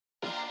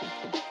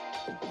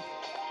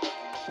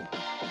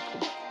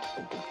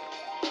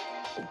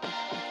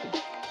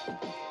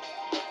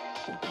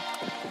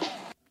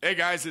Hey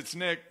guys, it's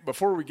Nick.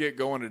 Before we get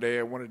going today,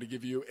 I wanted to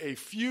give you a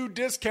few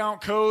discount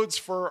codes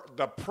for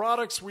the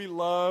products we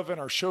love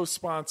and our show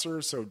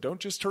sponsors. So don't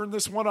just turn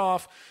this one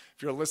off.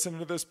 If you're listening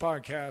to this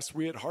podcast,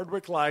 we at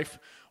Hardwick Life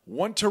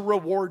want to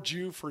reward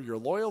you for your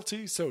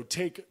loyalty. So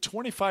take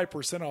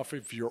 25% off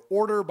of your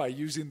order by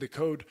using the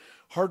code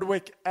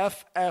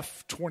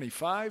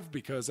HardwickFF25,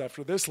 because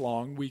after this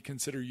long, we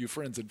consider you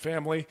friends and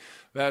family.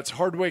 That's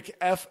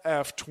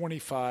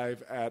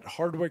HardwickFF25 at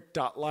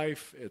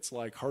hardwick.life. It's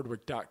like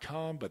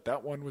hardwick.com, but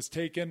that one was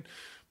taken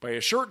by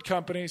a shirt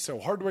company. So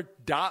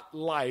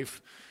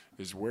hardwick.life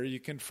is where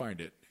you can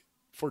find it.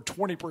 For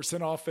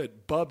 20% off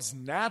at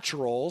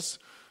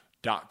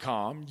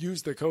bubsnaturals.com,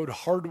 use the code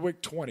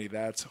Hardwick20.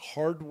 That's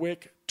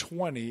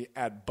Hardwick20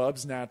 at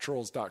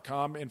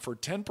bubsnaturals.com. And for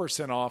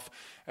 10% off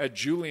at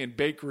Julian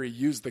Bakery,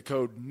 use the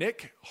code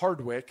Nick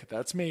Hardwick,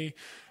 that's me,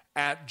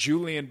 at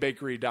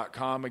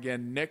julianbakery.com.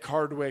 Again, Nick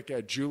Hardwick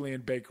at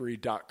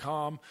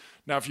julianbakery.com.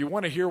 Now, if you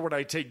want to hear what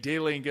I take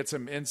daily and get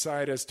some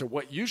insight as to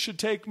what you should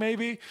take,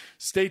 maybe,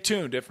 stay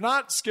tuned. If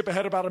not, skip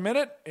ahead about a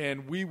minute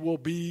and we will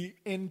be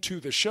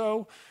into the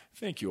show.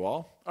 Thank you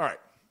all. All right.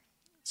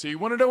 So you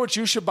want to know what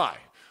you should buy.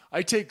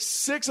 I take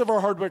 6 of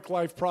our Hardwick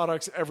Life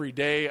products every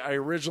day. I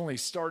originally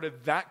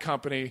started that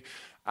company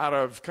out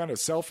of kind of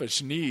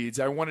selfish needs.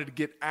 I wanted to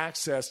get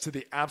access to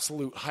the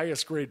absolute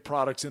highest grade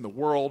products in the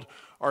world.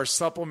 Our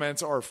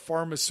supplements are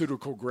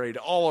pharmaceutical grade,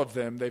 all of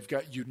them. They've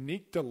got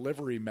unique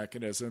delivery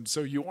mechanisms.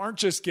 So you aren't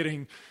just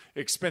getting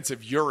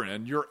expensive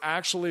urine. You're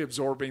actually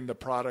absorbing the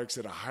products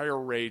at a higher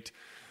rate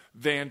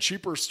than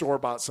cheaper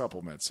store-bought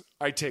supplements.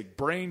 I take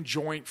brain,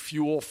 joint,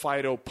 fuel,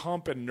 phyto,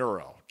 pump, and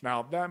neuro.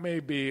 Now, that may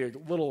be a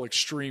little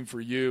extreme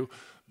for you,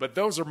 but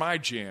those are my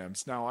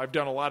jams. Now, I've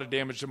done a lot of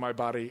damage to my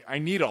body. I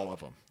need all of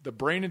them. The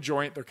brain and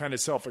joint, they're kind of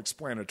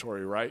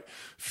self-explanatory, right?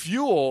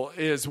 Fuel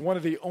is one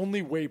of the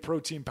only whey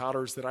protein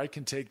powders that I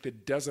can take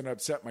that doesn't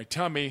upset my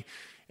tummy.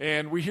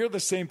 And we hear the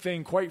same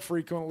thing quite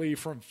frequently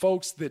from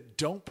folks that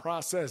don't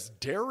process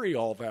dairy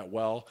all that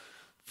well.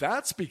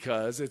 That's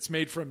because it's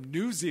made from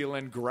New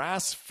Zealand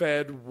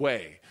grass-fed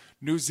whey.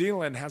 New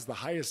Zealand has the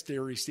highest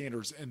dairy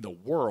standards in the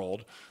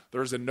world.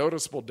 There's a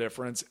noticeable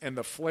difference, and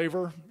the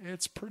flavor,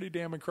 it's pretty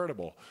damn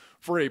incredible.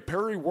 For a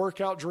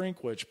peri-workout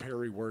drink, which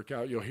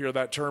peri-workout, you'll hear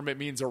that term, it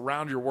means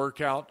around your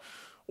workout,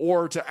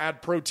 or to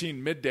add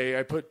protein midday,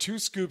 I put 2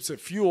 scoops of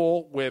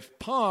fuel with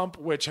pump,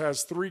 which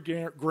has 3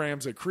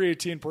 grams of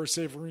creatine per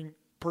serving,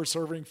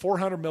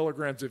 400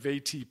 milligrams of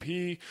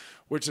ATP,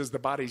 which is the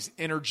body's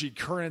energy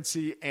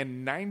currency,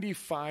 and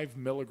 95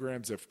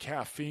 milligrams of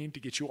caffeine to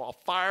get you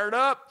all fired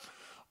up.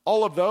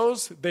 All of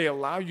those, they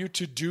allow you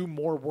to do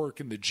more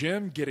work in the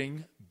gym,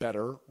 getting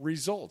better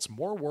results.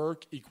 More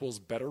work equals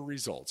better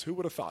results. Who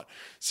would have thought?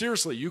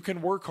 Seriously, you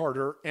can work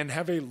harder and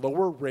have a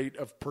lower rate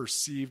of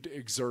perceived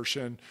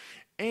exertion.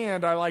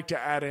 And I like to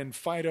add in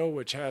phyto,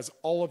 which has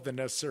all of the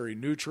necessary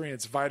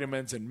nutrients,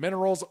 vitamins, and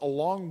minerals,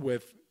 along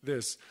with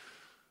this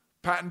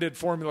patented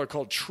formula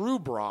called True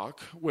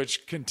Brock,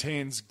 which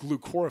contains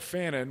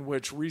glucoraphanin,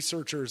 which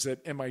researchers at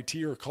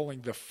MIT are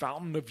calling the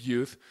fountain of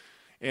youth.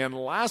 And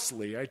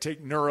lastly, I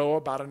take neuro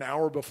about an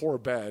hour before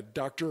bed.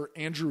 Dr.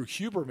 Andrew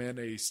Huberman,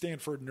 a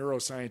Stanford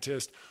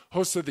neuroscientist,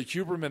 host of the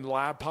Huberman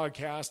Lab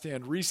podcast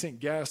and recent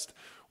guest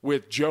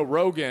with Joe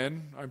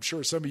Rogan. I'm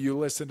sure some of you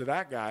listen to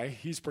that guy.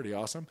 He's pretty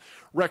awesome.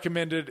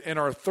 Recommended in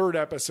our 3rd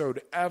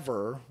episode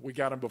ever. We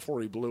got him before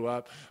he blew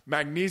up.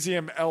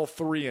 Magnesium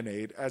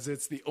L-threonate, as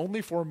it's the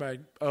only form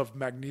of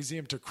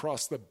magnesium to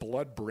cross the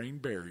blood-brain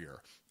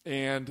barrier.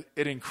 And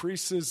it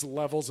increases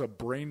levels of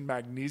brain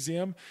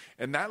magnesium,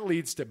 and that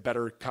leads to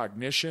better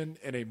cognition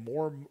and a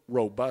more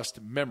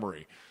robust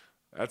memory.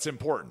 That's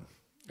important.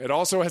 It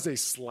also has a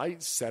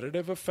slight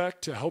sedative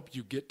effect to help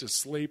you get to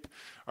sleep.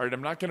 All right,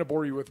 I'm not going to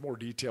bore you with more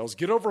details.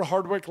 Get over to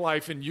Hardwick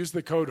Life and use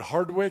the code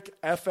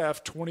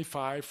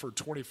HardwickFF25 for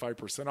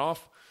 25%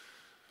 off.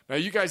 Now,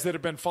 you guys that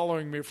have been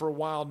following me for a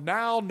while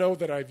now know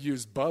that I've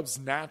used Bubs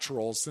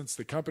Naturals since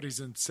the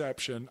company's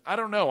inception. I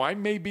don't know. I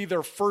may be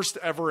their first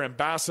ever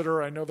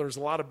ambassador. I know there's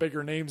a lot of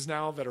bigger names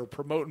now that are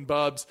promoting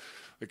Bubs.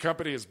 The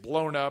company is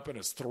blown up and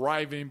is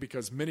thriving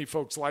because many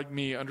folks like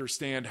me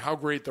understand how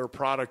great their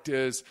product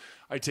is.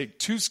 I take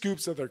 2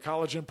 scoops of their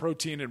collagen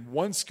protein and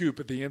 1 scoop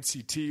of the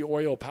MCT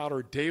oil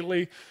powder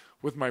daily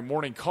with my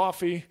morning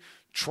coffee.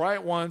 Try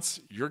it once.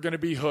 You're going to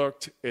be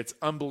hooked. It's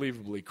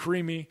unbelievably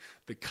creamy.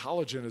 The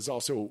collagen is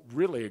also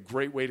really a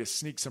great way to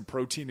sneak some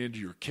protein into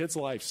your kids'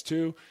 lives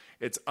too.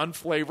 It's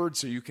unflavored,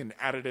 so you can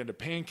add it into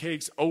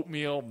pancakes,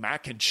 oatmeal,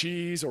 mac and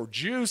cheese, or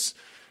juice,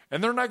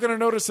 and they're not going to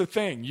notice a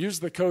thing.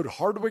 Use the code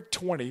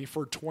Hardwick20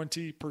 for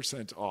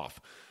 20% off.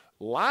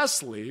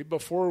 Lastly,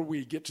 before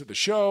we get to the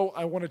show,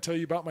 I want to tell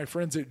you about my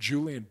friends at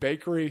Julian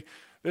Bakery.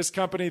 This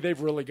company,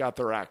 they've really got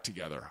their act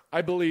together.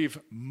 I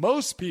believe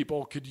most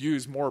people could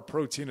use more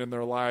protein in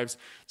their lives.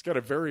 It's got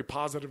a very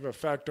positive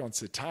effect on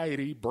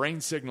satiety,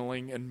 brain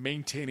signaling, and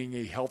maintaining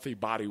a healthy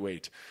body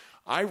weight.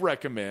 I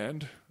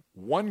recommend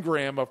 1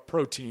 gram of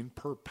protein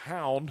per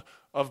pound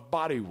of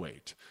body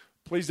weight.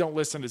 Please don't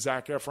listen to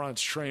Zac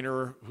Efron's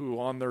trainer, who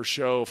on their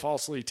show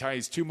falsely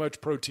ties too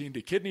much protein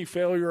to kidney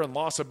failure and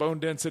loss of bone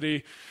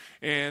density.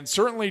 And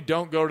certainly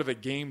don't go to the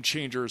Game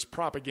Changers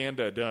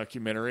propaganda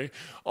documentary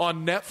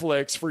on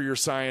Netflix for your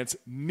science.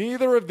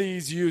 Neither of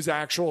these use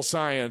actual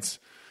science.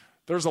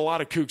 There's a lot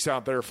of kooks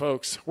out there,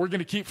 folks. We're going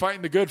to keep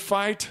fighting the good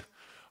fight.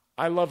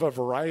 I love a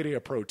variety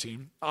of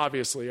protein.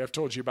 Obviously, I've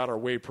told you about our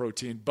whey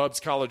protein, Bub's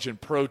Collagen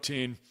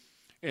Protein,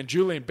 and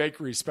Julian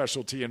Bakery's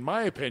specialty, in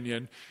my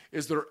opinion,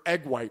 is their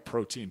egg white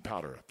protein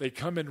powder. They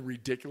come in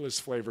ridiculous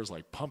flavors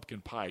like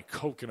pumpkin pie,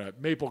 coconut,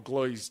 maple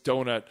glazed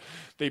donut.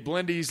 They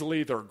blend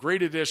easily. They're a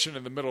great addition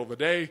in the middle of the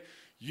day.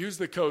 Use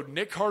the code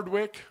Nick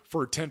Hardwick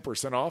for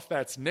 10% off.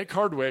 That's Nick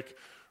Hardwick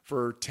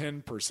for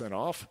 10%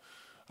 off.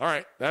 All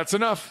right, that's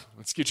enough.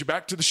 Let's get you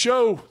back to the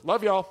show.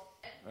 Love y'all.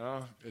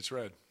 It's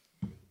red.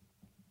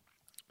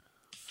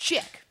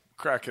 Check.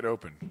 Crack it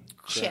open.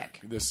 Check.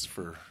 This is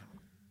for,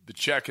 the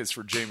check is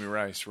for Jamie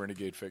Rice,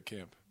 Renegade Fit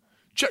Camp.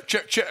 Check,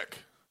 check, check.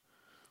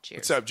 Cheers.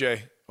 What's up,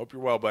 Jay? Hope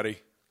you're well, buddy.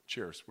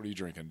 Cheers. What are you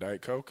drinking?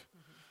 Diet Coke?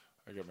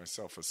 I got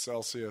myself a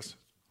Celsius.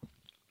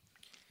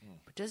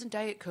 But doesn't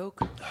Diet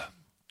Coke,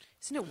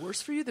 isn't it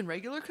worse for you than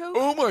regular Coke?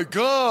 Oh my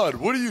God,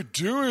 what are you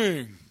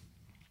doing?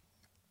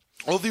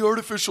 All the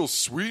artificial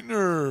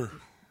sweetener.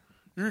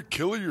 You're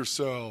killing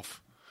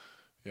yourself.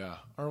 Yeah,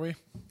 are we?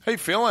 Hey,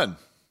 feeling?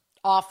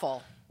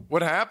 Awful.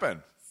 What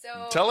happened?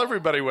 So Tell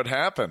everybody what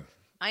happened.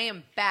 I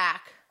am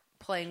back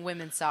playing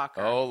women's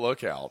soccer. Oh,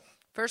 look out.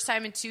 First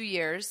time in 2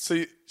 years.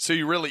 So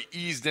you really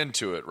eased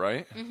into it,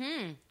 right?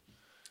 Mm-hmm.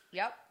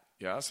 Yep.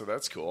 Yeah, so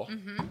that's cool.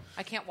 Mm-hmm.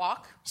 I can't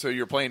walk. So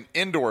you're playing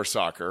indoor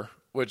soccer,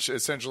 which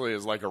essentially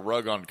is like a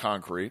rug on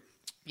concrete.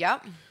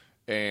 Yep.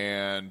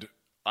 And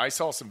I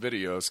saw some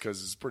videos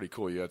because it's pretty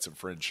cool. You had some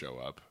friends show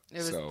up.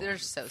 They're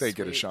so thank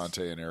you to sweet.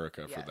 Shantae and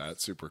Erica for Yes. that.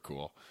 Super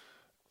cool.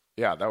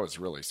 Yeah, that was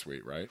really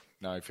sweet, right?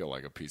 Now I feel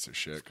like a piece of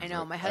shit. I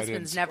know. My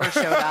husband's never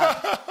showed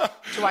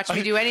up to watch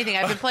me do anything.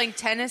 I've been playing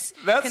tennis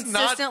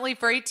consistently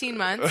for 18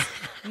 months.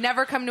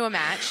 Never come to a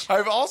match.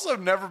 I've also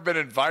never been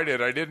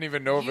invited. I didn't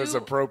even know if it was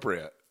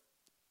appropriate.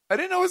 I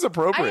didn't know it was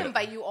appropriate. I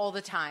invite you all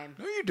the time.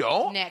 No, you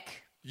don't.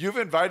 Nick. You've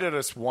invited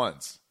us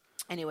once.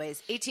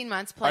 Anyways, 18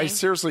 months playing. I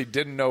seriously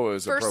didn't know it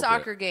was First appropriate.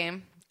 soccer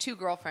game, 2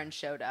 girlfriends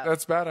showed up.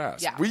 That's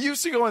badass. Yeah. We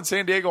used to go in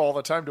San Diego all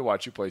the time to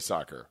watch you play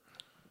soccer.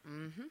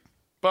 Mm-hmm.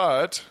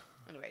 But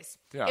anyways,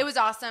 yeah. It was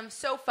awesome.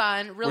 So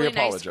fun. Really we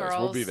nice apologize.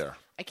 girls. We'll be there.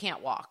 I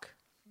can't walk.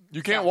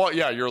 You can't walk.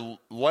 Yeah, your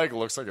leg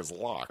looks like it's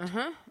locked.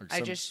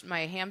 Like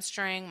my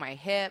hamstring, my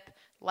hip,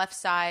 left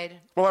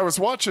side. Well, I was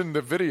watching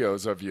the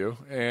videos of you,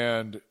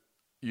 and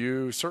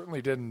you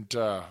certainly didn't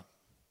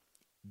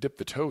dip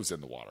the toes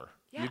in the water.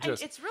 Yeah,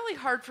 it's really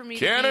hard for me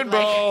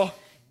Cannonball.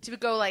 to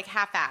go like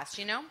half-assed,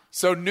 you know?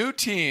 So new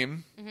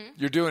team, Mm-hmm.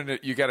 you're doing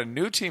it. You got a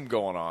new team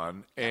going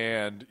on,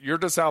 and you're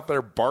just out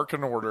there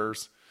barking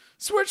orders.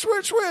 Switch,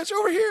 switch, switch.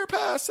 Over here,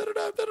 pass.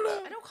 Da-da-da,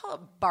 da-da-da. I don't call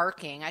it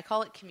barking. I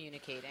call it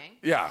communicating.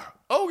 Yeah.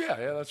 Oh, yeah.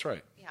 Yeah, that's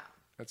right. Yeah.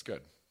 That's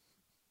good.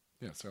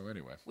 Yeah, so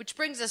anyway. Which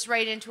brings us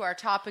right into our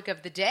topic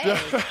of the day.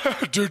 How's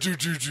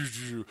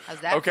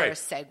that for a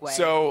segue?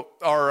 So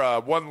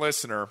our one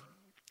listener,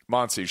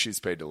 Monsi,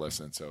 she's paid to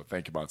listen, so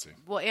thank you, Monsi.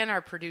 Well, and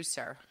our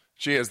producer.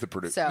 She is the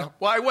producer. So. No,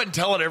 well, I wasn't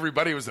telling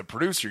everybody it was the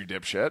producer, you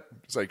dipshit.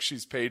 It's like she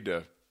is paid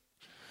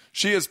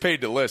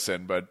to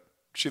listen, but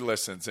she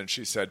listens, and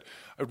she said,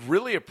 I'd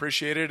really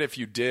appreciate it if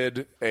you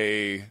did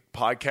a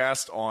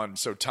podcast on,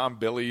 so Tom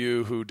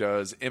Bilyeu, who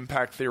does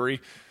Impact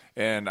Theory,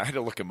 and I had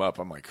to look him up.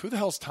 I'm like, who the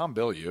hell's Tom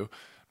Bilyeu?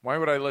 Why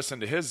would I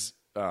listen to his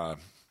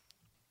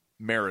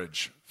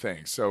marriage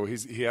thing? So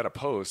he had a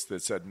post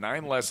that said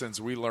 9 lessons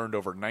we learned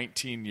over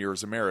 19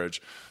 years of marriage.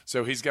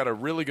 So he's got a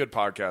really good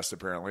podcast,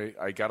 apparently.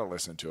 I got to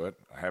listen to it.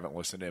 I haven't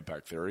listened to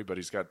Impact Theory, but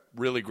he's got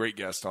really great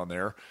guests on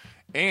there.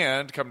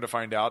 And come to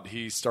find out,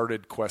 he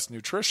started Quest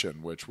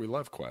Nutrition, which we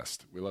love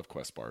Quest. We love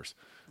Quest bars.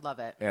 Love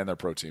it. And their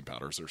protein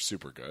powders are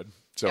super good.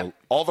 So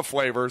all the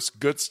flavors,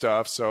 good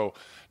stuff. So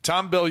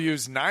Tom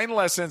Bilyeu's 9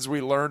 lessons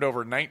we learned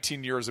over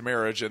 19 years of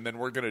marriage, and then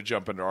we're going to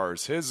jump into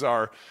ours. His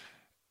are,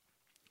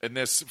 in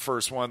this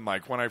first one,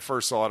 like when I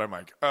first saw it, I'm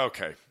like,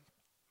 okay,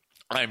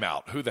 I'm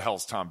out. Who the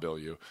hell's Tom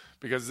Bilyeu?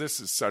 Because this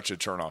is such a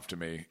turnoff to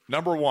me.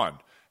 Number 1,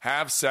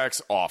 have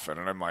sex often.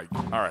 And I'm like,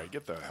 all right,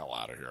 get the hell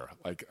out of here.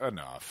 Like,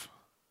 enough.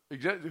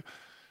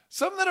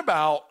 Something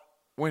about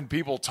when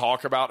people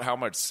talk about how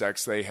much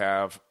sex they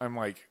have, I'm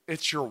like,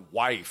 it's your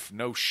wife.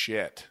 No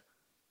shit.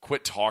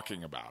 Quit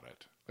talking about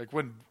it. Like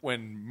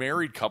when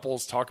married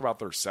couples talk about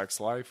their sex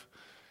life,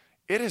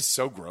 it is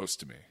so gross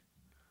to me.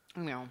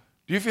 No.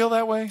 Do you feel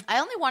that way? I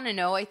only want to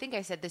know, I think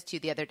I said this to you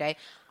the other day,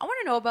 I want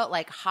to know about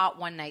like hot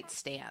one-night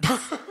stands.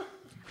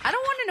 I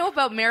don't want to know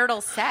about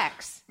marital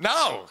sex.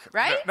 No.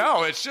 Right?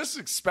 No, it's just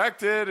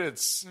expected.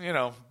 It's,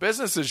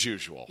 business as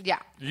usual. Yeah.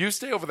 You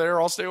stay over there,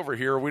 I'll stay over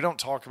here. We don't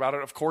talk about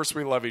it. Of course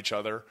we love each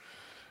other.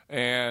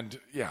 And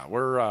yeah,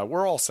 we're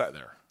all set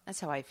there. That's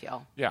how I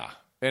feel. Yeah.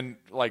 And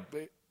like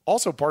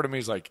also part of me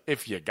is like,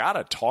 if you got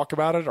to talk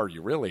about it, are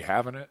you really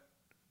having it?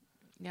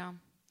 Yeah.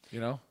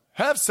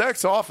 Have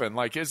sex often.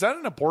 Like, is that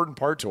an important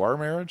part to our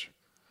marriage?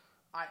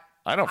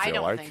 I don't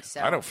think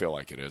so. I don't feel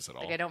like it is at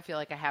all. Like, I don't feel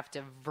like I have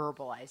to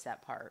verbalize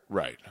that part.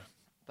 Right.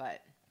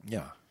 But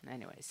yeah.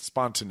 Anyways,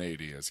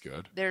 spontaneity is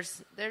good.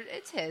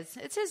 It's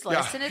his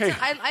list, Yeah. and Hey.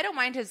 I don't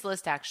mind his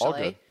list actually. All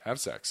good. Have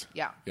sex.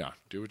 Yeah. Yeah.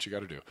 Do what you got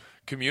to do.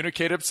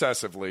 Communicate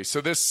obsessively. So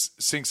this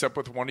syncs up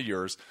with one of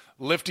yours.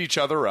 Lift each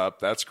other up.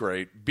 That's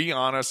great. Be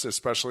honest,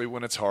 especially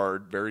when it's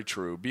hard. Very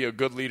true. Be a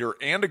good leader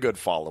and a good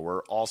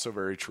follower. Also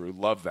very true.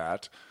 Love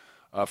that.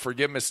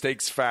 Forgive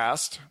mistakes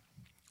fast.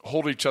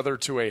 Hold each other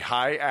to a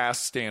high-ass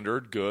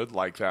standard. Good.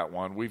 Like that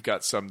one. We've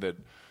got some that,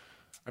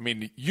 I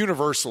mean,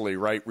 universally,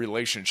 right,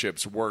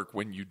 relationships work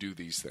when you do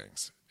these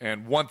things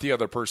and want the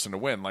other person to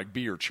win, like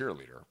be your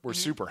cheerleader. We're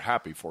super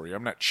happy for you.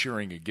 I'm not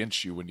cheering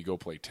against you when you go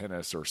play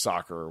tennis or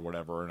soccer or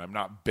whatever, and I'm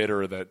not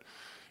bitter that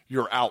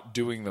you're out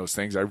doing those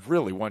things. I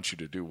really want you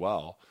to do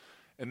well.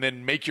 And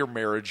then make your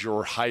marriage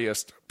your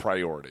highest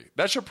priority.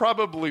 That should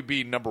probably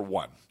be number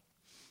one,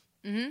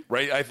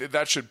 right?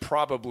 That should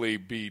probably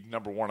be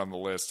number one on the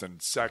list,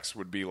 and sex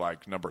would be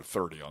like number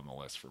 30 on the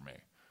list for me.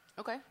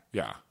 Okay.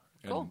 Yeah.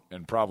 Cool.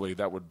 And probably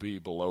that would be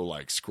below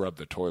like scrub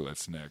the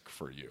toilets, Nick,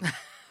 for you.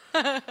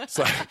 It's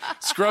like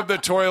scrub the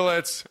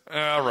toilets.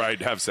 All right,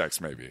 have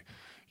sex maybe.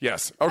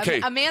 Yes.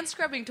 Okay. A man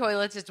scrubbing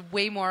toilets is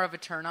way more of a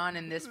turn on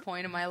in this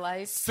point of my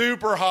life.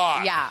 Super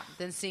hot. Yeah,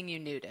 than seeing you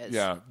nude is.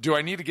 Yeah. Do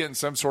I need to get in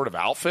some sort of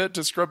outfit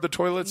to scrub the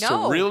toilets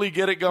No. to really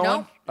get it going?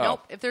 Nope. Oh.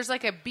 Nope. If there's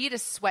like a bead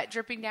of sweat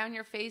dripping down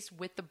your face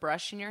with the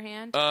brush in your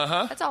hand,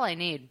 that's all I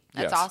need.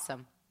 That's Yes.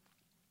 awesome.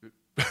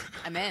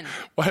 I'm in.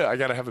 What? I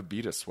got to have a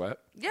bead of sweat?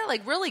 Yeah,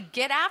 like really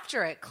get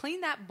after it.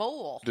 Clean that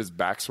bowl. Does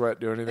back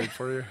sweat do anything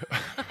for you?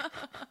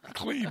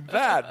 Clean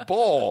that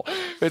bowl.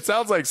 It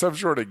sounds like some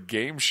sort of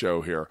game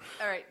show here.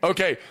 All right.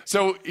 Okay,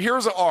 so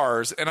here's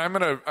ours, and I'm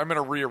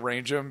gonna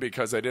rearrange them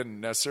because I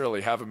didn't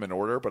necessarily have them in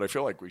order, but I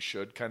feel like we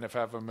should kind of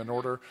have them in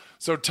order.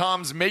 So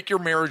Tom's, make your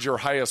marriage your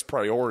highest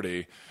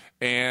priority,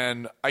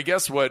 and I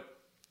guess what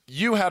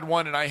you had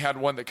one and I had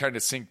one that kind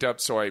of synced up,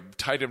 so I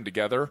tied them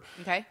together.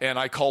 Okay. And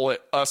I call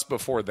it us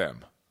before them.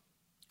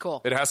 Cool.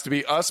 It has to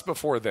be us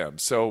before them.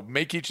 So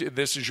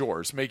this is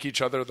yours. Make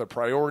each other the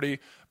priority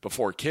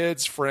before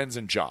kids, friends,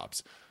 and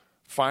jobs.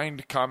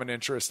 Find common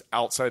interests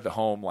outside the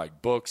home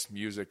like books,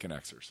 music, and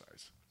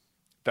exercise.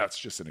 That's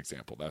just an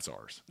example. That's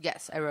ours.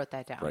 Yes, I wrote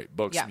that down. Right.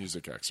 Books, Yeah.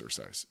 music,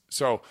 exercise.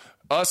 So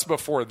us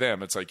before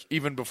them, it's like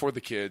even before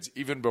the kids,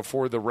 even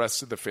before the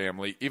rest of the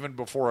family, even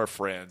before our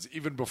friends,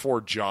 even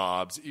before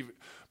jobs, even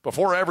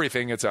before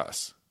everything, it's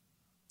us.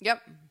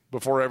 Yep.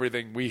 Before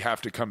everything, we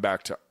have to come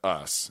back to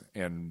us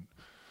and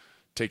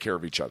take care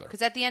of each other.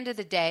 Because at the end of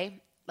the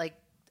day, like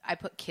I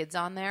put kids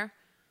on there.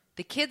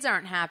 The kids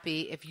aren't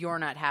happy if you're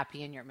not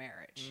happy in your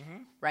marriage,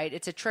 right?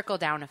 It's a trickle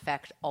down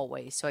effect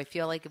always. So I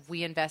feel like if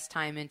we invest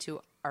time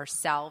into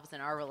ourselves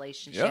and our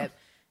relationship,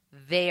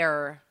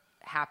 they're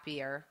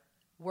happier.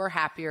 We're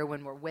happier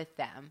when we're with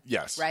them.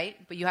 Yes. Right?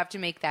 But you have to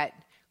make that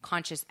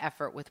conscious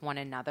effort with one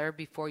another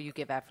before you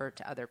give effort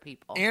to other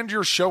people. And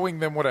you're showing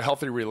them what a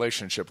healthy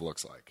relationship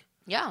looks like.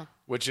 Yeah.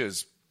 Which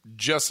is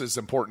just as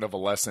important of a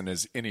lesson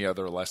as any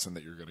other lesson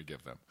that you're going to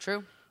give them.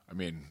 True. I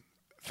mean,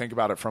 think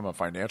about it from a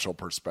financial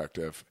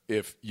perspective.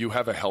 If you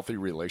have a healthy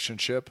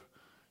relationship,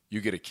 you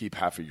get to keep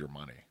half of your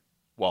money.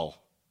 Well,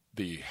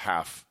 the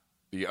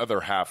other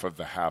half of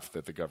the half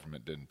that the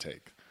government didn't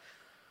take.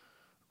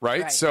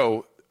 Right?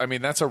 So, I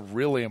mean, that's a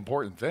really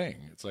important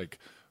thing. It's like,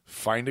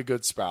 find a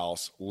good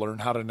spouse, learn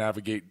how to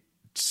navigate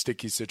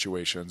sticky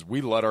situations.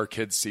 We let our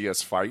kids see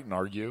us fight and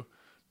argue.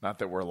 Not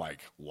that we're like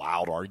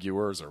loud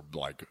arguers or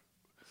like,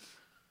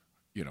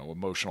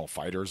 emotional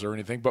fighters or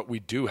anything, but we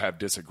do have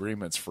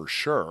disagreements for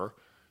sure,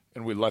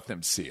 and we let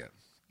them see it.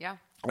 Yeah.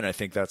 And I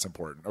think that's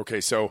important. Okay,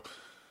 so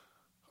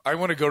I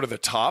want to go to the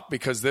top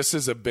because this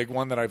is a big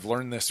one that I've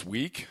learned this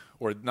week,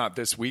 or not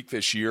this week,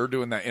 this year,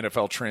 doing that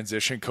NFL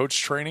transition coach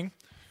training.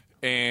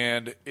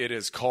 And it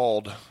is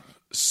called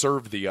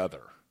Serve the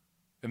Other.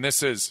 And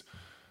this is,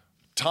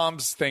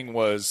 Tom's thing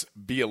was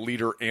be a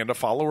leader and a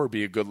follower,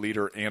 be a good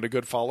leader and a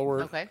good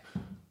follower. Okay.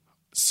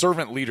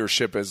 Servant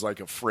leadership is like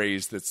a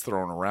phrase that's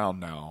thrown around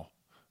now.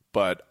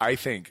 But I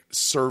think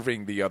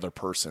serving the other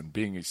person,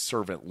 being a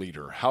servant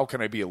leader. How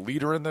can I be a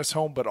leader in this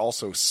home, but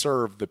also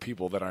serve the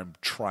people that I'm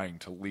trying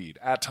to lead?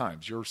 At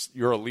times,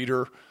 you're a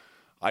leader.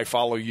 I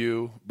follow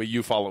you, but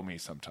you follow me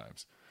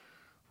sometimes.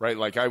 Right?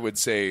 Like I would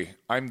say,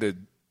 I'm the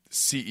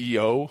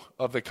CEO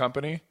of the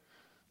company.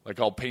 Like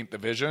I'll paint the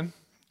vision,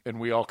 and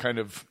we all kind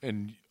of,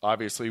 and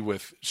obviously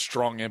with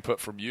strong input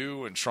from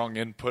you and strong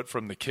input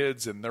from the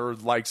kids and their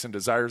likes and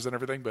desires and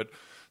everything, but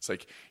it's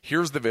like,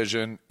 here's the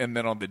vision. And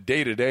then on the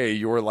day-to-day,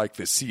 you're like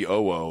the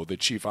COO, the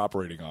chief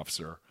operating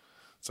officer.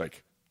 It's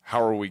like,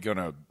 how are we going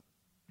to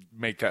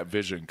make that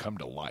vision come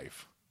to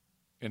life,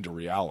 into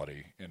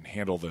reality, and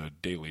handle the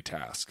daily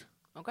task?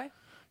 Okay.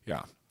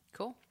 Yeah.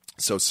 Cool.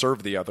 So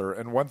serve the other.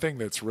 And one thing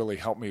that's really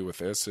helped me with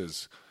this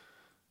is,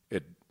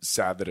 it's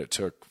sad that it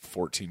took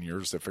 14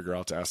 years to figure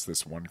out to ask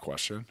this one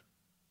question.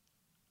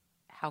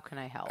 How can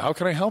I help? How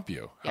can I help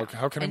you? Yeah.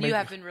 How can and I you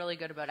have been really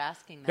good about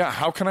asking that. Yeah,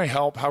 how can I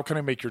help? How can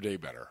I make your day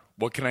better?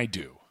 What can I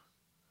do?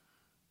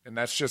 And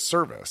that's just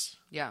service.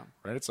 Yeah.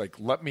 Right? It's like,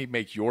 let me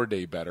make your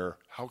day better.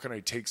 How can I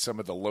take some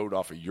of the load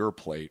off of your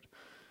plate?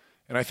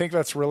 And I think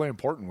that's really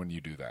important when you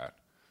do that.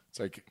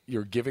 It's like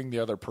you're giving the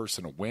other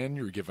person a win.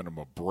 You're giving them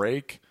a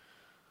break.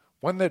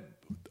 One that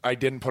I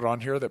didn't put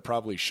on here that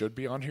probably should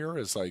be on here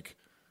is like,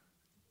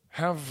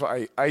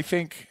 I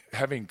think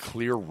having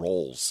clear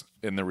roles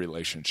in the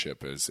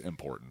relationship is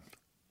important.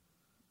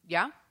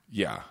 Yeah?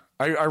 Yeah.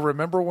 I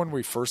remember when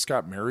we first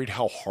got married,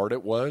 how hard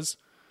it was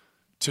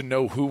to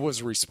know who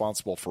was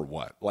responsible for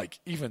what. Like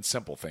even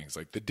simple things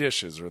like the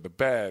dishes or the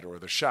bed or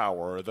the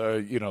shower or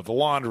the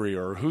laundry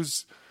or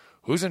who's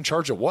in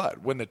charge of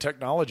what. When the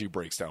technology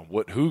breaks down,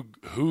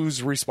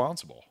 who's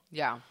responsible?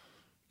 Yeah.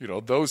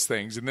 Those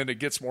things. And then it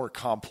gets more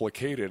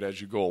complicated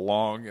as you go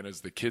along and as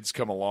the kids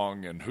come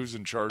along and who's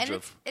in charge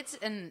of. It's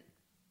an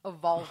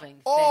evolving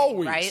thing,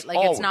 Always, right? Like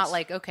always. It's not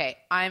like, okay,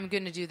 I'm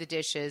going to do the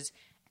dishes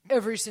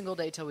every single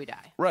day till we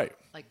die. Right.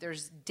 Like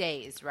there's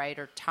days, right?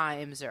 Or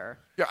times or.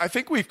 Yeah, I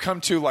think we've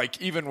come to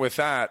like, even with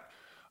that,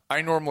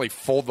 I normally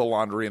fold the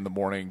laundry in the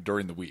morning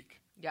during the week.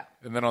 Yeah.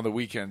 And then on the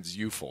weekends,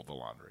 you fold the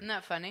laundry. Isn't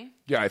that funny?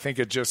 Yeah, I think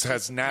it just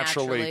has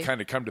naturally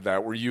kind of come to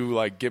that where you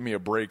like give me a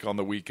break on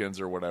the weekends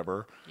or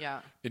whatever.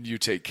 Yeah. And you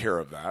take care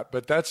of that.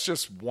 But that's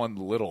just one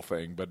little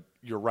thing. But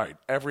you're right.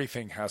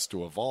 Everything has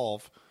to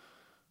evolve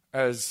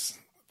as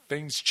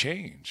things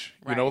change.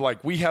 Right.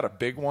 Like we had a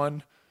big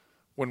one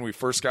when we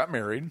first got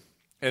married.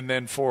 And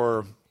then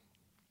for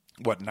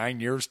 9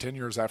 years, 10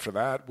 years after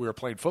that, we were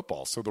playing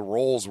football. So the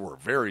roles were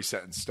very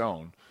set in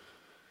stone.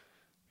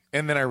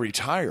 And then I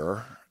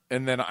retire.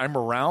 And then I'm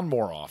around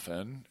more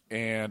often,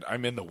 and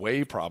I'm in the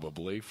way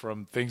probably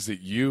from things that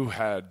you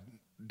had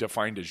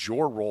defined as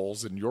your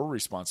roles and your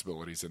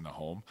responsibilities in the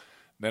home.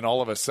 Then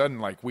all of a sudden,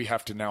 like we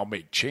have to now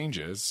make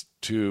changes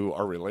to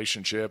our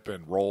relationship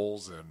and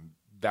roles, and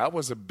that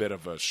was a bit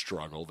of a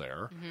struggle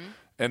there. Mm-hmm.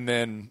 And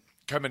then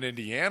coming to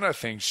Indiana,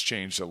 things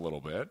changed a little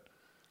bit.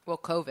 Well,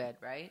 COVID,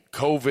 right?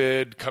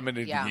 COVID, coming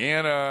to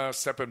Indiana,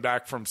 stepping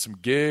back from some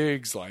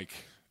gigs, like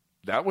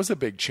that was a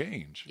big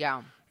change.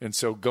 Yeah. And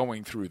so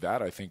going through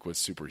that, I think, was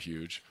super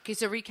huge. Okay,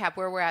 so recap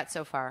where we're at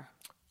so far.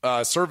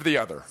 Serve the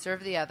other.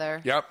 Serve the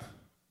other. Yep.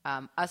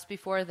 Us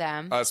before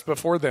them. Us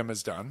before them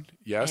is done.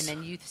 Yes. And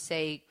then you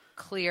say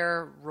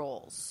clear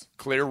roles.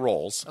 Clear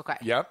roles. Okay.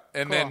 Yep.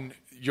 And then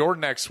your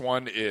next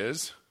one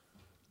is?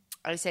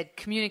 I said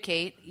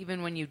communicate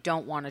even when you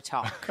don't want to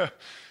talk.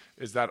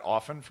 Is that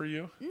often for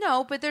you?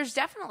 No, but there's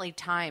definitely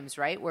times,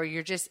 right, where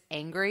you're just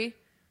angry.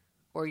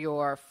 Or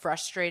you're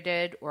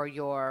frustrated, or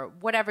you're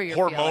whatever you're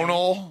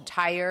hormonal, feeling.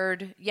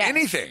 Tired, yes,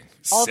 anything,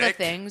 all sick.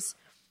 the things.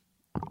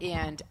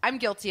 And I'm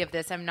guilty of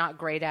this. I'm not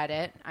great at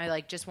it.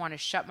 I just want to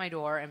shut my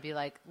door and be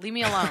like, "Leave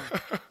me alone."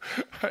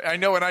 I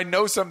know, and I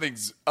know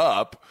something's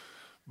up,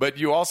 but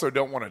you also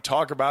don't want to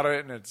talk about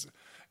it,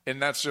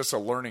 and that's just a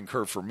learning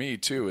curve for me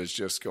too. Is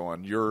just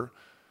going, you're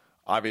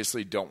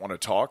obviously don't want to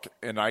talk,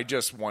 and I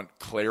just want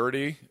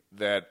clarity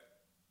that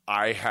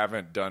I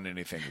haven't done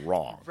anything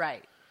wrong,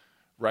 right.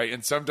 Right.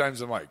 And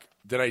sometimes I'm like,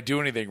 did I do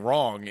anything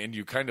wrong? And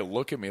you kind of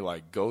look at me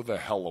like, go the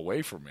hell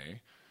away from me.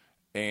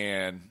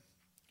 And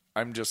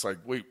I'm just like,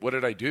 wait, what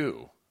did I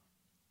do?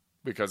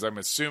 Because I'm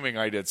assuming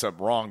I did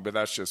something wrong, but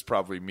that's just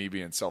probably me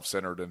being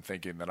self-centered and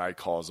thinking that I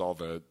cause all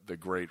the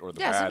great or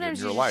the bad in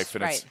your life.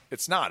 And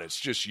it's not, it's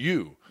just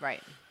you.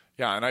 Right.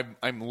 Yeah. And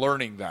I'm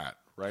learning that,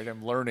 right?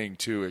 I'm learning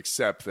to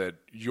accept that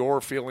your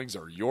feelings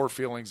are your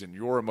feelings and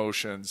your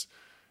emotions.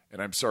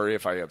 And I'm sorry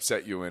if I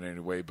upset you in any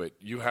way, but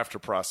you have to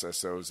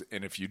process those.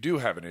 And if you do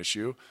have an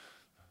issue,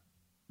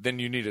 then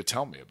you need to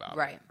tell me about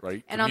it.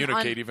 Right? And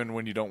communicate even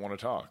when you don't want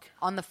to talk.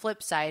 On the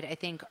flip side, I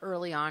think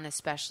early on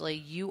especially,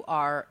 you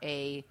are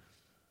a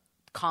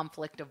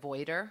conflict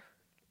avoider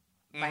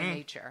by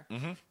nature.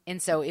 Mm-hmm.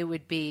 And so it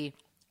would be,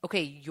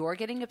 okay, you're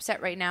getting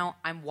upset right now.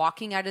 I'm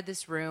walking out of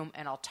this room,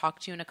 and I'll talk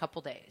to you in a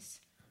couple days.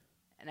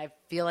 And I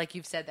feel like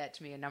you've said that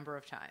to me a number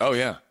of times. Oh,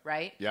 yeah.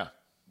 Right? Yeah.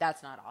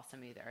 That's not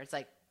awesome either. It's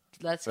like,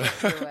 let's get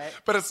through it.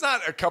 But it's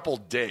not a couple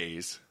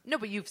days. No,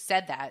 but you've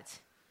said that.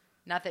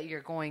 Not that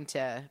you're going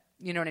to,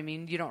 you know what I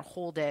mean? You don't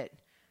hold it.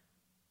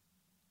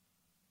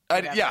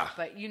 Whatever, yeah.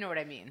 But you know what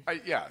I mean.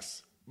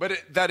 Yes. But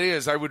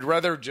I would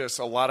rather just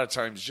a lot of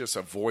times just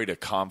avoid a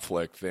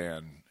conflict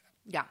than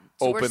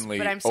openly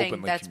but I'm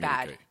saying that's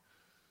communicate.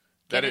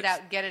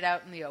 Bad. Get it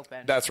out in the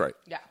open. That's right.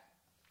 Yeah.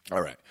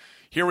 All right.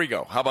 Here we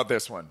go. How about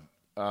this one?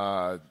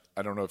 I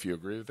don't know if you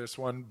agree with this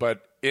one,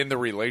 but in the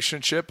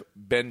relationship,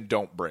 bend,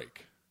 don't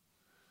break.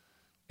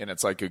 And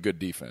it's like a good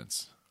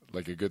defense,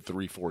 like a good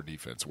 3-4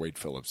 defense. Wade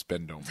Phillips,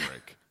 bend, don't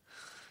break.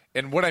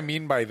 And what I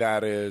mean by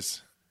that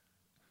is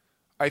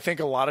I think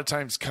a lot of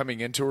times coming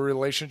into a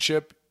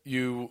relationship,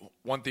 you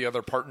want the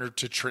other partner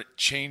to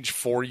change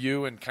for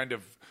you and kind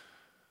of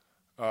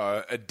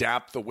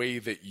adapt the way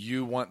that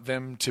you want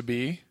them to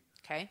be.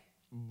 Okay.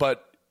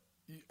 But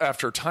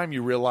after time,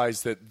 you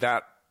realize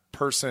that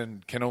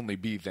person can only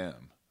be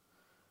them.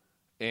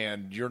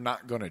 And you're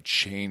not going to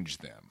change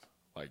them.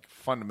 Like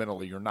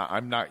fundamentally,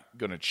 I'm not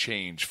going to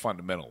change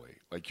fundamentally.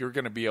 Like you're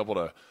going to be able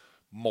to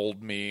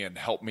mold me and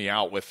help me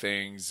out with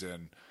things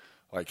and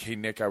like, hey,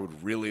 Nick, I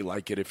would really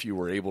like it if you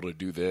were able to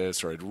do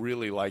this, or I'd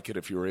really like it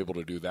if you were able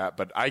to do that.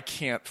 But I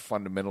can't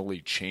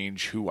fundamentally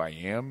change who I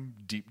am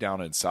deep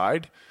down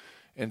inside.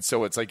 And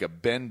so it's like a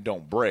bend,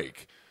 don't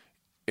break.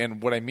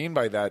 And what I mean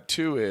by that,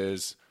 too,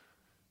 is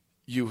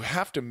you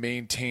have to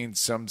maintain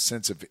some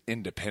sense of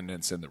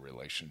independence in the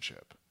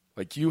relationship.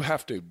 Like, you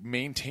have to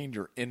maintain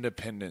your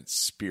independent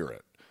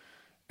spirit.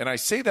 And I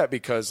say that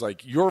because,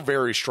 like, you're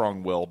very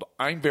strong-willed.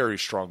 I'm very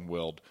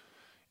strong-willed.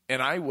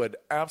 And I would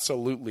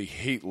absolutely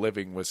hate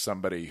living with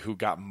somebody who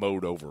got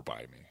mowed over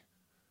by me.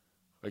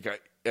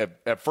 Like,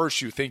 at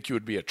first you think you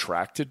would be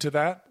attracted to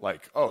that.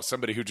 Like, oh,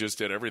 somebody who just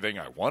did everything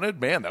I wanted?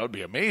 Man, that would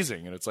be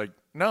amazing. And it's like,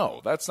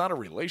 no, that's not a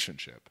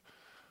relationship.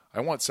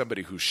 I want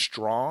somebody who's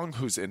strong,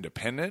 who's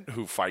independent,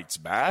 who fights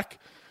back,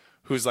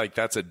 who's like,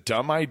 that's a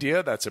dumb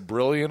idea. That's a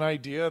brilliant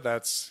idea.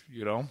 That's,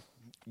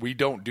 we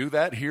don't do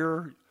that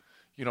here.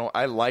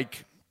 I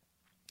like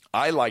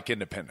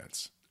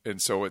independence. And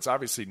so it's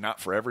obviously not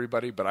for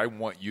everybody, but I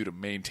want you to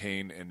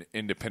maintain an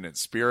independent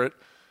spirit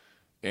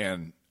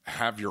and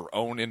have your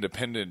own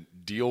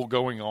independent deal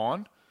going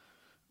on.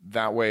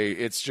 That way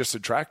it's just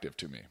attractive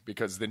to me,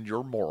 because then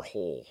you're more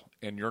whole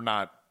and you're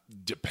not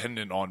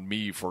dependent on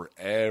me for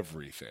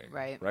everything.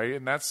 Right. Right.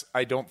 And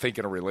I don't think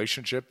in a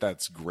relationship,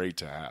 that's great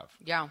to have.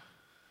 Yeah.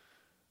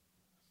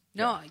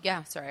 No,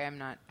 yeah. Sorry, I'm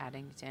not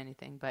adding to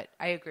anything, but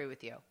I agree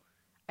with you.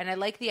 And I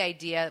like the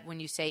idea when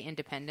you say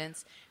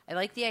independence, I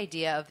like the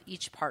idea of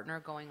each partner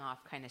going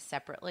off kind of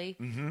separately,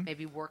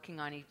 maybe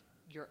working on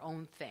your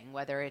own thing,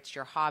 whether it's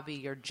your hobby,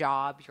 your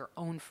job, your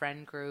own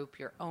friend group,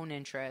 your own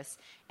interests,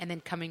 and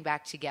then coming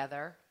back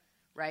together,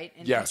 right?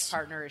 And each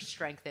partner is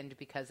strengthened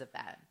because of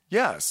that.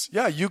 Yes.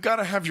 Yeah, you got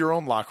to have your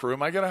own locker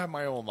room. I got to have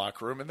my own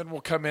locker room, and then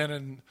we'll come in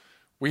and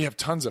we have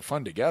tons of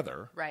fun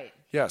together. Right.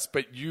 Yes,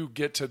 but you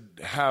get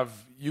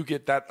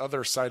that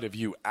other side of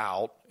you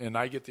out, and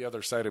I get the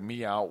other side of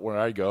me out where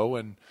I go,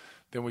 and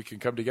then we can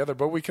come together.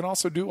 But we can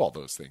also do all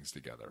those things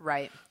together.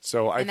 Right.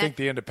 So I think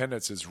the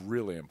independence is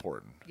really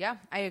important. Yeah,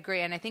 I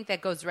agree. And I think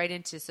that goes right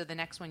into, so the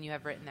next one you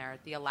have written there,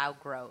 the allow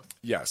growth.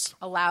 Yes.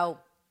 Allow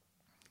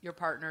your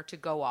partner to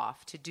go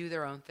off, to do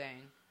their own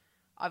thing.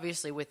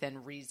 Obviously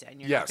within reason.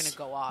 You're not going to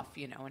go off,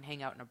 and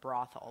hang out in a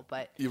brothel,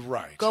 but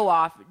right. Go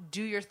off,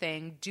 do your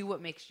thing, do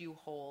what makes you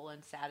whole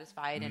and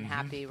satisfied and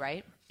happy,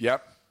 right?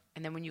 Yep.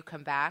 And then when you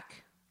come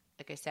back,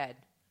 like I said,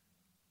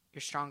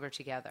 you're stronger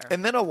together.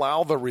 And then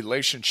allow the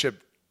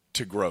relationship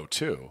to grow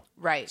too.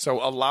 Right.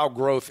 So allow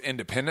growth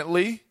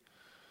independently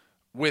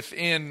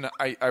within,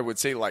 I would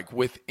say, like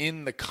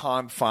within the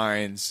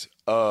confines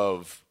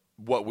of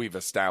what we've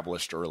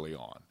established early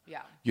on.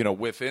 Yeah.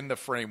 Within the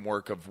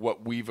framework of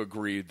what we've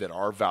agreed that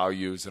our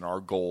values and our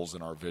goals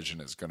and our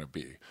vision is going to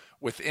be.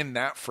 Within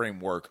that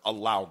framework,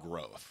 allow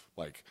growth.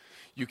 Like,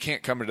 you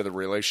can't come into the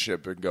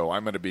relationship and go,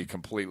 I'm going to be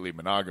completely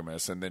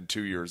monogamous, and then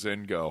 2 years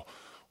in go,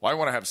 well, I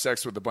want to have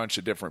sex with a bunch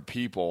of different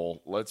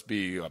people. Let's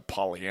be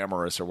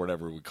polyamorous or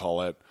whatever we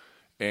call it.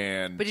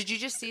 But did you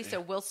just see,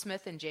 so Will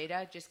Smith and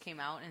Jada just came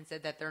out and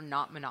said that they're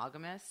not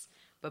monogamous.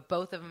 But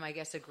both of them, I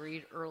guess,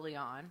 agreed early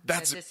on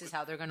that this is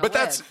how they're going to live.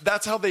 But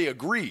that's how they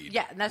agreed.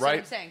 Yeah, and that's right? what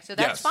I'm saying. So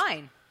that's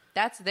fine.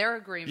 That's their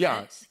agreement.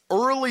 Yeah,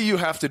 early you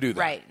have to do that.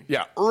 Right.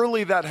 Yeah,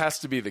 early that has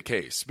to be the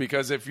case.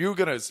 Because if you're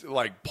going to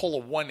like pull a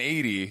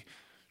 180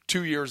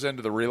 2 years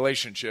into the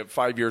relationship,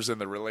 5 years into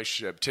the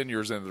relationship, 10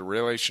 years into the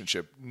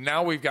relationship,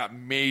 now we've got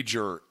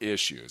major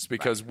issues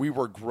because we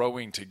were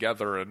growing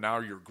together and now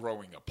you're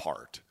growing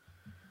apart.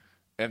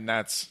 And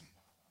that's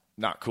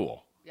not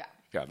cool.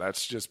 Yeah,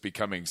 that's just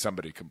becoming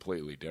somebody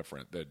completely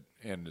different.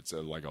 And it's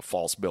like a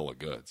false bill of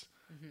goods.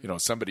 Mm-hmm.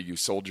 Somebody you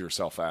sold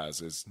yourself as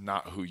is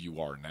not who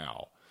you are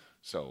now.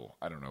 So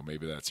I don't know,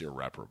 maybe that's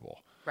irreparable.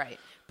 Right.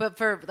 But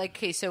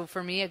so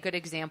for me, a good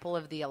example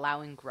of the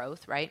allowing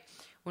growth, right?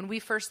 When we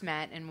first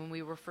met and when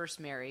we were first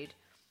married,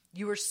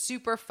 you were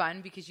super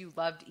fun because you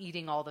loved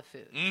eating all the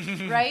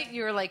food, right?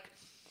 You were like,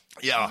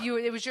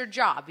 it was your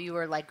job. You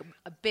were like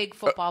a big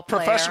football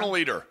player. Professional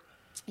eater.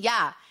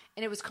 Yeah.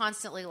 And it was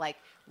constantly like,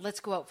 let's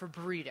go out for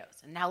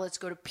burritos, and now let's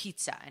go to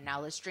pizza, and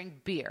now let's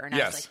drink beer. And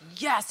I was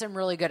like, yes, I'm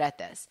really good at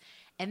this.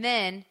 And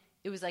then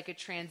it was like a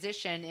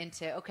transition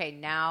into, okay,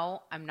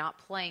 now I'm not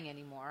playing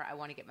anymore. I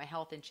want to get my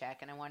health in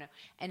check,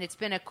 and it's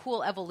been a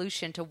cool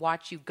evolution to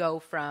watch you go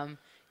from,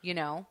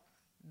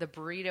 the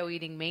burrito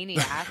eating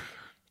maniac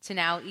to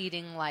now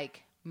eating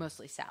like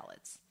mostly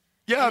salads.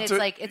 Yeah. And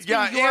it's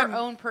been your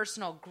own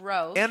personal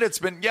growth. And it's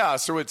been,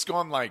 so it's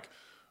gone like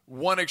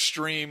one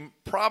extreme,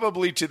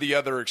 probably to the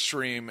other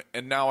extreme,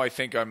 and now I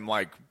think I'm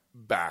like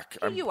back.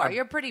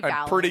 You're pretty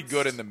balanced. I'm pretty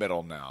good in the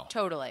middle now.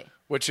 Totally.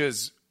 Which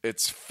is,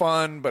 it's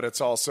fun, but it's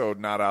also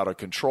not out of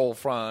control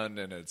fun,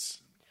 and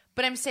it's...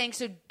 But I'm saying,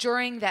 so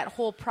during that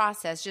whole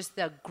process, just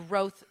the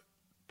growth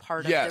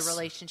part of the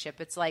relationship,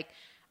 it's like,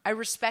 I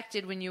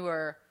respected when you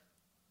were...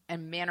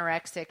 and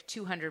anorexic,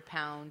 200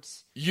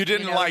 pounds. You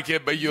didn't like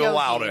it, but you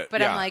allowed it.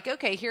 But I'm like,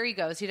 okay, here he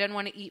goes. He doesn't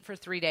want to eat for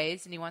 3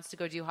 days, and he wants to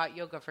go do hot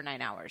yoga for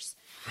 9 hours.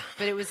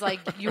 But it was like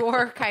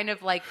your kind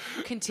of like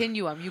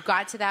continuum. You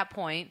got to that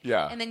point.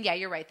 Yeah. And then,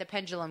 you're right. The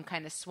pendulum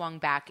kind of swung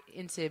back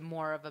into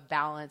more of a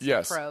balanced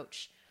Yes.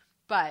 approach.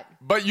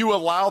 But you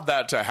allowed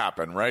that to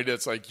happen, right?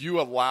 It's like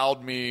you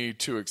allowed me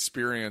to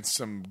experience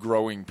some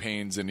growing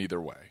pains in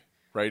either way,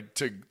 right?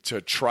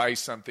 To try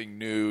something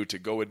new, to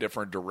go a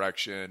different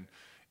direction.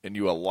 And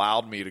you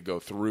allowed me to go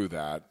through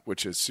that,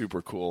 which is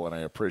super cool and I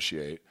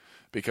appreciate.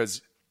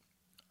 Because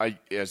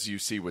as you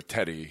see with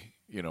Teddy,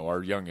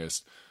 our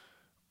youngest,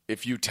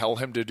 if you tell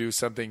him to do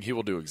something, he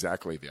will do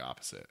exactly the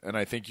opposite. And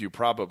I think you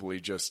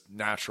probably just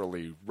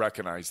naturally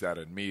recognize that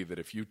in me, that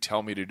if you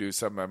tell me to do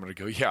something, I'm going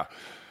to go, yeah,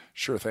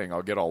 sure thing,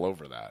 I'll get all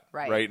over that.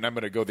 Right? And I'm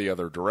going to go the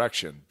other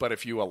direction. But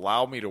if you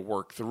allow me to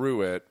work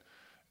through it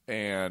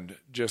and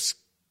just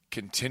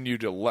continue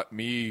to let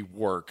me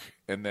work,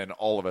 and then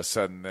all of a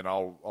sudden then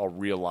I'll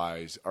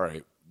realize, all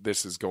right,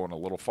 this is going a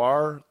little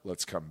far.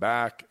 Let's come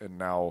back. And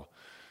now,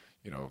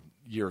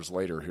 years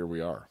later, here we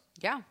are.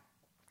 Yeah.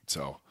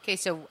 So. Okay,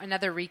 so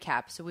another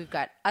recap. So we've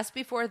got us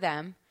before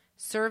them,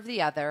 serve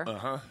the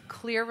other,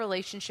 clear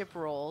relationship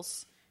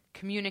roles,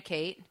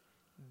 communicate,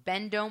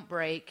 bend, don't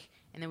break,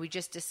 and then we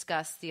just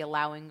discussed the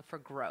allowing for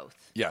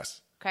growth.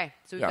 Yes. Okay,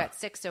 so we've got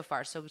 6 so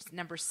far. So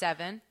number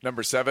 7.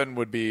 Number 7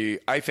 would be,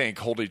 I think,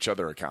 hold each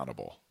other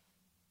accountable.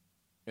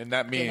 And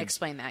that means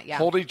explain that,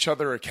 hold each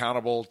other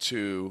accountable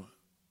to,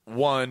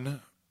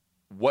 one,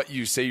 what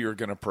you say you're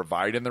going to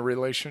provide in the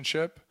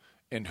relationship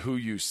and who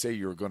you say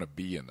you're going to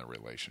be in the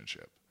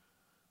relationship.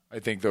 I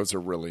think those are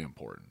really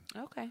important.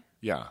 Okay.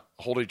 Yeah,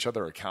 hold each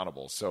other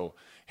accountable. So,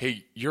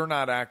 hey, you're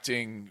not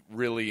acting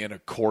really in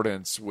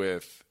accordance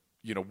with,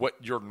 what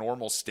your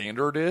normal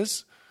standard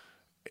is.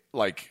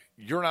 Like,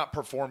 you're not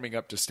performing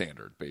up to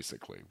standard,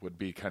 basically, would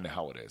be kind of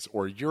how it is.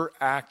 Or you're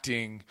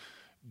acting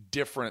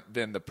different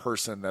than the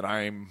person that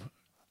I'm.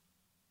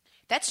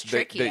 That's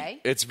tricky, eh?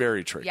 It's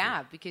very tricky.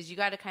 Yeah, because you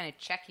got to kind of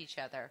check each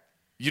other.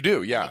 You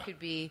do, yeah. And it could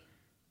be,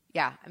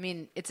 I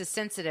mean, it's a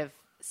sensitive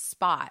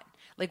spot.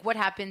 Like, what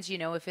happens,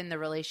 if in the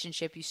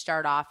relationship you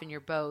start off and you're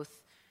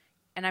both,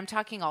 and I'm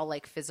talking all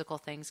like physical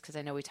things because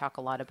I know we talk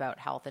a lot about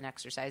health and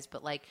exercise,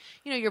 but like,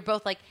 you're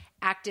both like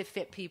active,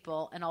 fit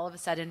people, and all of a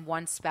sudden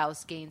one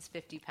spouse gains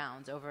 50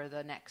 pounds over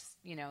the next,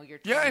 your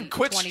 20, and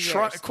quits 20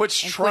 years. Quits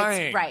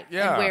trying. Right.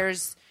 Yeah. And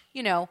wears,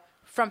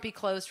 frumpy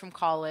clothes from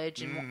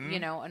college and,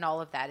 and all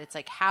of that. It's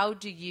like, how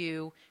do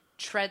you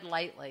tread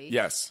lightly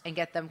and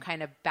get them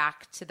kind of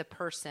back to the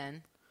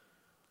person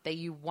that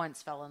you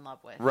once fell in love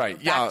with?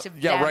 Right. Yeah,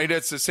 right.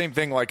 It's the same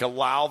thing. Like,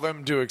 allow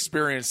them to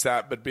experience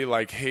that, but be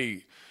like,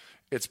 hey,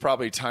 it's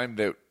probably time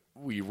that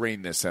we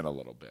rein this in a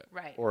little bit.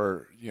 Right.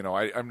 Or,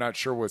 I'm not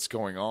sure what's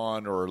going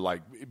on, or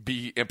like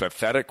be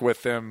empathetic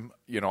with them.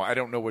 I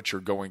don't know what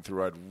you're going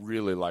through. I'd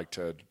really like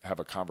to have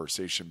a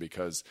conversation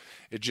because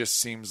it just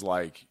seems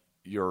like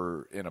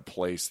you're in a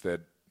place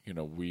that,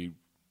 we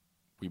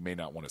may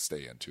not want to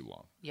stay in too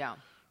long. Yeah.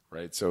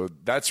 Right. So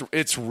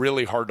it's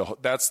really hard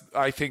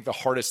I think the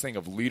hardest thing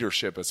of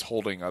leadership is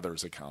holding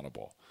others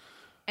accountable.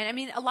 And I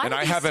mean, a lot of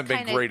I haven't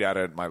been great at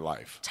it in my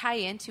life. Tie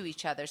into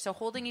each other. So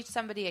holding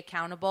somebody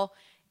accountable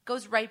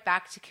goes right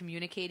back to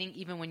communicating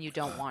even when you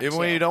don't want to. Even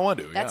when you don't want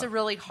to. That's a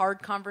really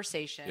hard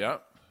conversation. Yeah.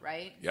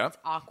 Right? Yeah. It's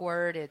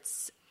awkward.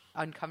 It's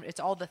uncomfortable. It's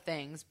all the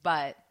things,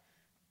 but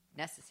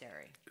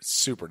necessary.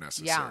 Super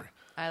necessary. Yeah.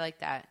 I like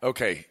that.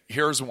 Okay.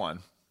 Here's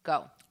one.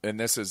 Go. And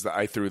this is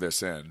I threw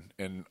this in,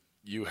 and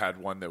you had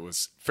one that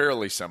was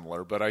fairly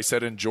similar, but I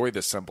said enjoy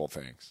the simple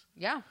things.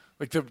 Yeah.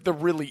 Like the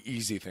really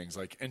easy things,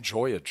 like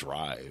enjoy a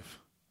drive,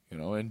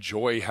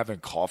 enjoy having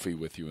coffee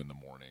with you in the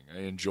morning. I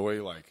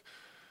enjoy like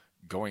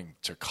going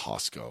to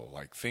Costco,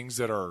 like things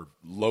that are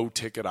low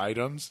ticket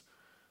items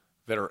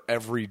that are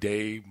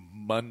everyday,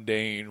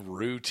 mundane,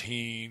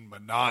 routine,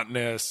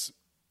 monotonous,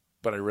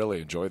 but I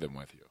really enjoy them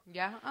with you.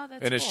 Yeah. Oh,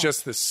 that's And it's cool.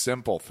 just the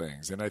simple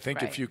things. And I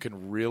think Right. if you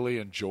can really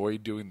enjoy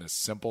doing the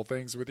simple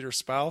things with your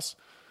spouse,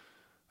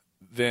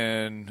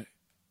 then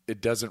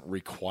it doesn't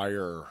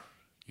require,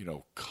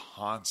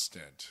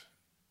 constant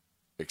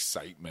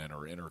excitement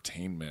or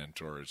entertainment,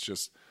 or it's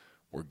just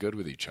we're good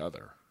with each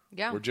other.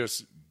 Yeah. We're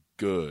just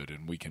good,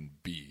 and we can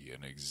be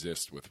and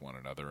exist with one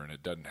another, and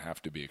it doesn't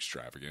have to be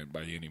extravagant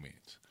by any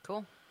means.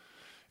 Cool.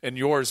 And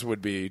yours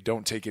would be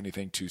don't take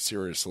anything too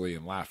seriously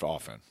and laugh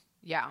often.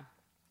 Yeah.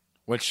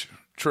 Which,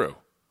 true.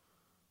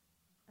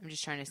 I'm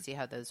just trying to see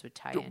how those would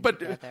tie in But,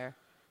 together.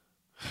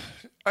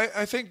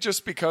 I think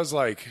just because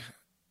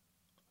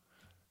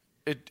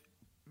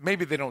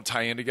maybe they don't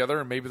tie in together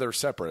and maybe they're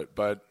separate,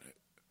 but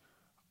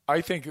I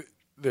think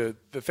the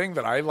thing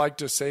that I like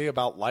to say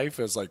about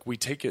life is like we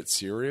take it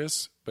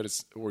serious, but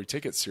we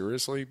take it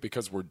seriously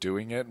because we're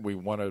doing it and we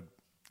want to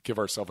give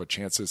ourselves a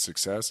chance of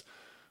success.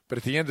 But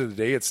at the end of the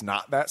day, it's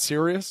not that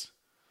serious.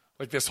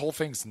 Like this whole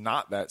thing's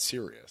not that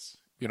serious.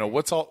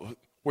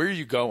 Where are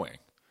you going?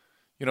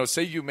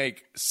 Say you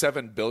make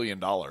 $7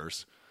 billion.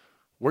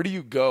 Where do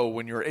you go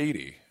when you're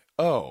 80?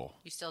 Oh,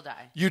 You still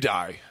die. you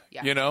die,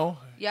 Yeah.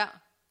 Yeah.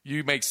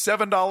 You make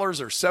 $7 or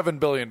 $7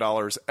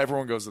 billion,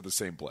 everyone goes to the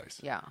same place.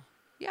 Yeah.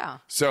 Yeah.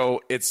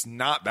 So it's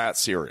not that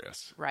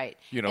serious. Right.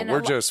 You know, And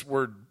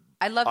we're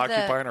I love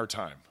occupying our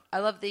time. I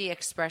love the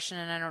expression,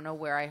 and I don't know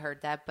where I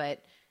heard that,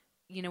 but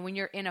you know, when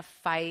you're in a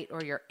fight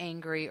or you're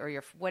angry or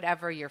you're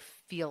whatever you're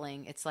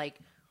feeling, it's like,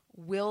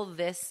 will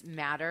this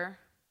matter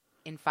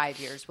in 5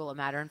 years? Will it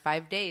matter in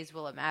 5 days?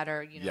 Will it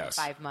matter, in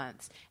 5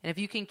 months? And if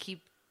you can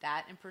keep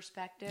that in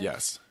perspective,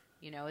 yes.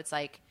 It's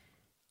like,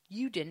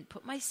 you didn't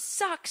put my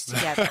socks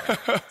together.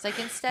 It's like,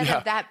 instead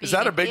of that being is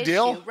that a big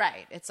deal?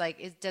 Right. It's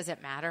like, does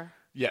it matter?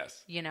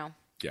 Yes.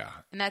 Yeah.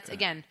 And that's,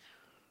 again,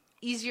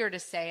 easier to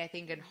say, I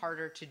think, and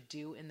harder to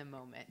do in the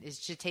moment, is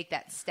to take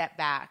that step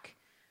back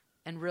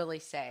and really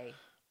say,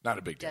 not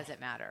a big deal. Does it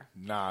matter?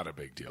 Not a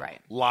big deal.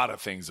 Right. A lot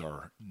of things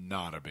are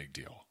not a big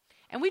deal.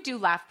 And we do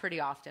laugh pretty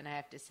often, I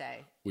have to say.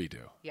 We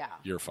do. Yeah.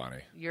 You're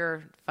funny.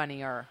 You're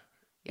funnier.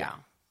 Yeah.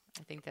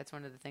 I think that's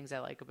one of the things I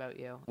like about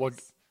you. Well,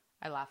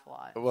 I laugh a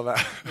lot. Well,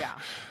 yeah.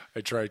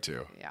 I try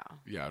to. Yeah.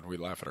 Yeah, and we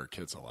laugh at our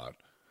kids a lot.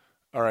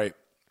 All right.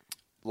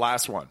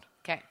 Last one.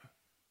 Okay.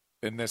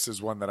 And this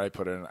is one that I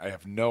put in. I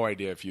have no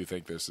idea if you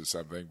think this is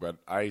something, but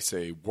I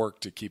say work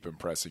to keep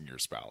impressing your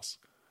spouse.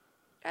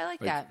 I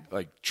like that.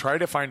 Like, try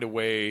to find a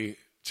way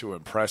to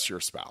impress your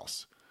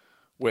spouse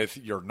with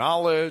your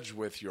knowledge,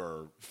 with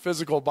your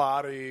physical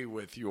body,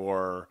 with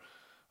your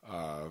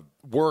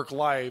work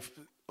life.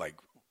 Like,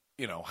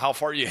 how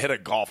far you hit a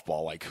golf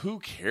ball. Like, who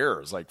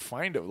cares? Like,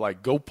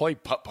 go play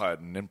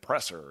putt-putt and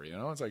impress her.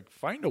 It's like,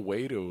 find a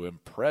way to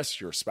impress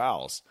your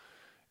spouse.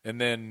 And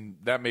then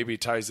that maybe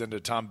ties into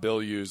Tom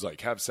Bilyeu's,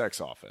 like, have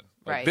sex often.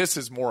 Like, right. This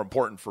is more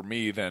important for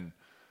me than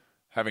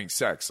having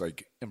sex.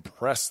 Like,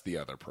 impress the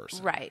other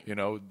person. Right.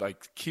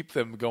 Like, keep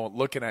them going,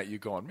 looking at you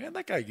going, man,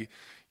 that guy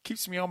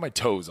keeps me on my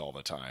toes all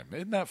the time.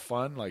 Isn't that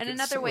fun? Like, and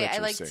another way I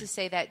like to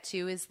say that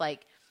too is,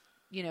 like,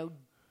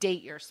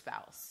 date your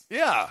spouse.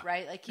 Yeah.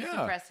 Right? Like, keep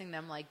impressing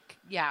them. Like,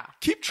 yeah.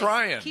 Keep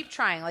trying. Like, keep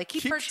trying. Like,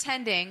 keep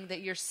pretending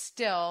that you're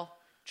still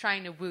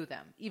trying to woo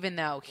them, even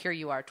though here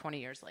you are 20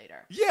 years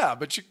later. Yeah,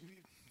 but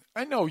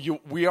I know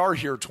we are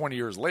here 20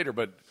 years later,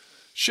 but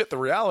shit, the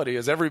reality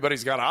is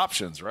everybody's got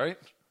options, right?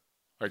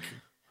 Like,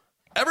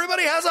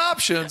 everybody has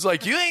options.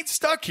 Like, you ain't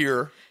stuck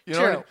here.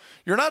 True.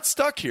 You're not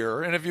stuck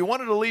here. And if you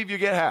wanted to leave, you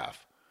get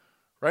half,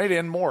 right?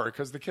 And more,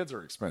 because the kids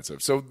are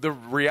expensive. So the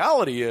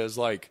reality is,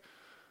 like,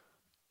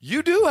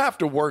 you do have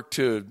to work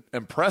to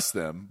impress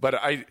them, but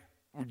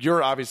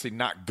you're obviously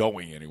not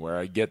going anywhere.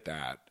 I get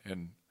that.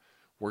 And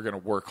we're going to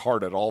work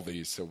hard at all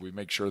these so we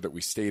make sure that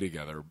we stay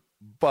together.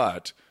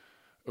 But,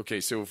 okay,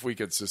 so if we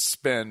could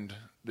suspend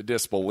the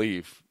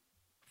disbelief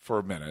for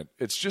a minute,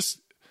 it's just,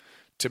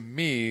 to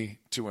me,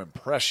 to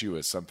impress you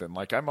is something.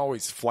 Like, I'm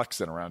always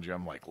flexing around you.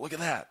 I'm like, look at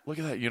that. Look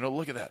at that.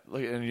 Look at that.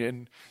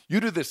 And you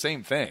do the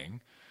same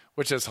thing,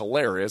 which is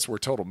hilarious. We're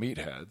total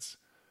meatheads.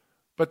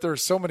 But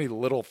there's so many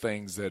little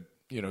things that,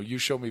 you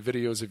show me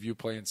videos of you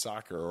playing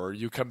soccer, or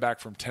you come back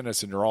from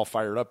tennis and you're all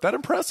fired up. That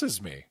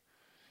impresses me.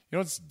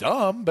 It's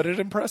dumb, but it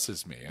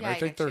impresses me. And I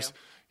think there's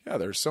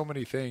so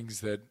many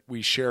things that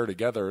we share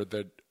together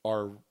that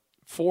are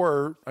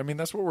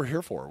that's what we're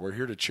here for. We're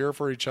here to cheer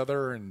for each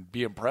other and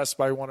be impressed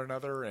by one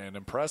another and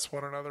impress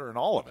one another and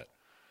all of it.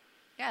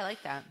 Yeah, I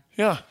like that.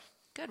 Yeah.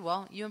 Good.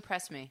 Well, you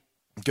impress me.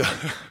 Good.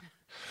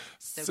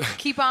 So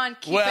keep on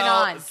keeping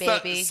on,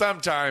 baby.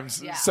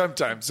 Sometimes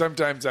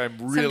I'm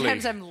really.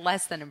 Sometimes I'm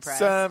less than impressed.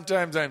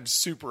 Sometimes I'm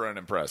super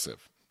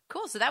unimpressive.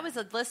 Cool. So that was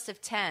a list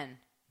of 10.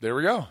 There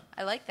we go.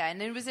 I like that.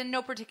 And it was in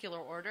no particular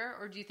order,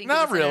 or do you think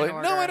Not it was really. in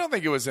order? No, I don't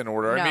think it was in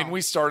order. No. I mean,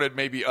 we started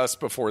maybe us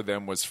before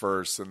them was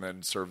first and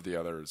then served the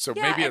others. So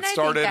maybe it I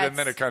started think and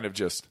then it kind of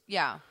just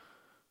Yeah.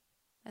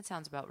 That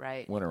sounds about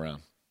right. went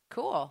around.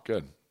 Cool.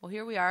 Good. Well,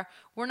 here we are.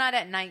 We're not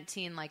at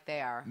 19 like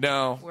they are.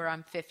 No. We're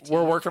on 15.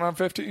 We're working on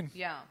 15.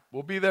 Yeah.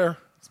 We'll be there.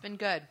 It's been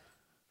good.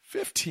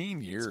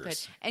 15 years. Good.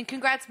 And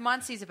congrats,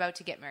 Monsi's about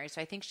to get married,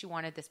 so I think she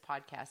wanted this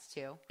podcast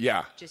too.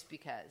 Yeah. Just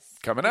because.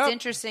 Coming up. It's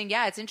interesting.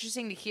 Yeah, it's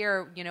interesting to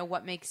hear,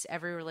 what makes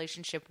every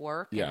relationship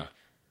work. Yeah.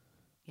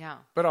 Yeah.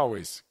 But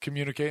always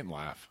communicate and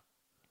laugh.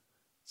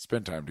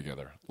 Spend time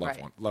together.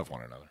 Love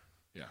one another.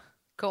 Yeah.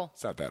 Cool.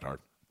 It's not that hard.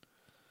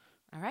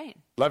 All right.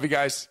 Love you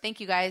guys. Thank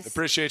you, guys.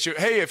 Appreciate you.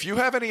 Hey, if you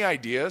have any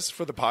ideas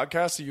for the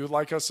podcast that you would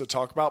like us to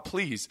talk about,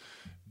 please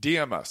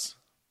DM us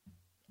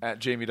at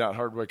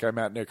jamie.hardwick. I'm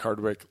at Nick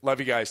Hardwick. Love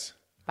you guys.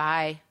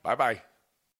 Bye. Bye-bye.